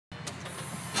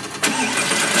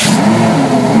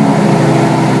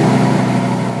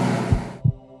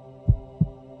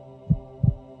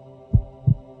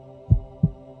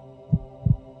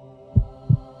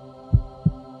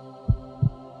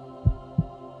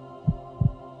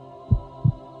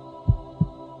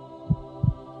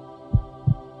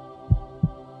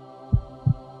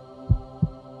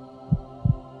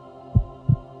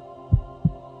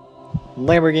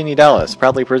Lamborghini Dallas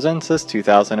proudly presents this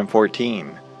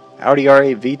 2014 Audi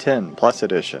R8 V10 Plus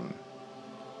Edition.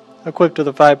 Equipped with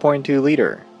a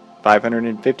 5.2-liter,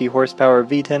 550 horsepower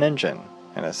V10 engine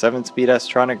and a 7-speed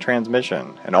S-tronic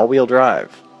transmission and all-wheel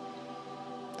drive.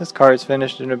 This car is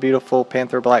finished in a beautiful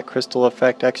Panther black crystal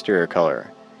effect exterior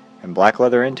color and black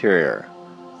leather interior,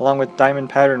 along with diamond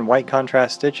pattern white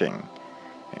contrast stitching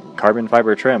and carbon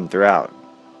fiber trim throughout.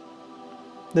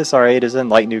 This R8 is in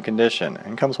light new condition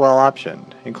and comes well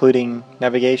optioned, including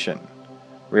navigation,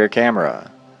 rear camera,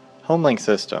 HomeLink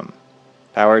system,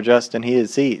 power adjust and heated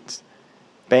seats,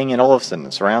 Bang &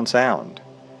 Olufsen surround sound,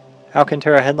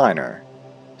 Alcantara headliner,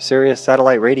 Sirius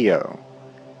satellite radio,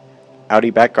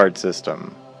 Audi backguard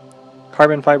system,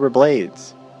 carbon fiber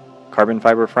blades, carbon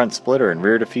fiber front splitter and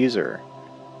rear diffuser,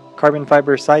 carbon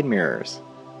fiber side mirrors,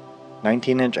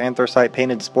 19-inch anthracite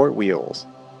painted sport wheels,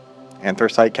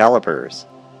 anthracite calipers,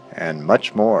 and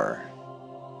much more.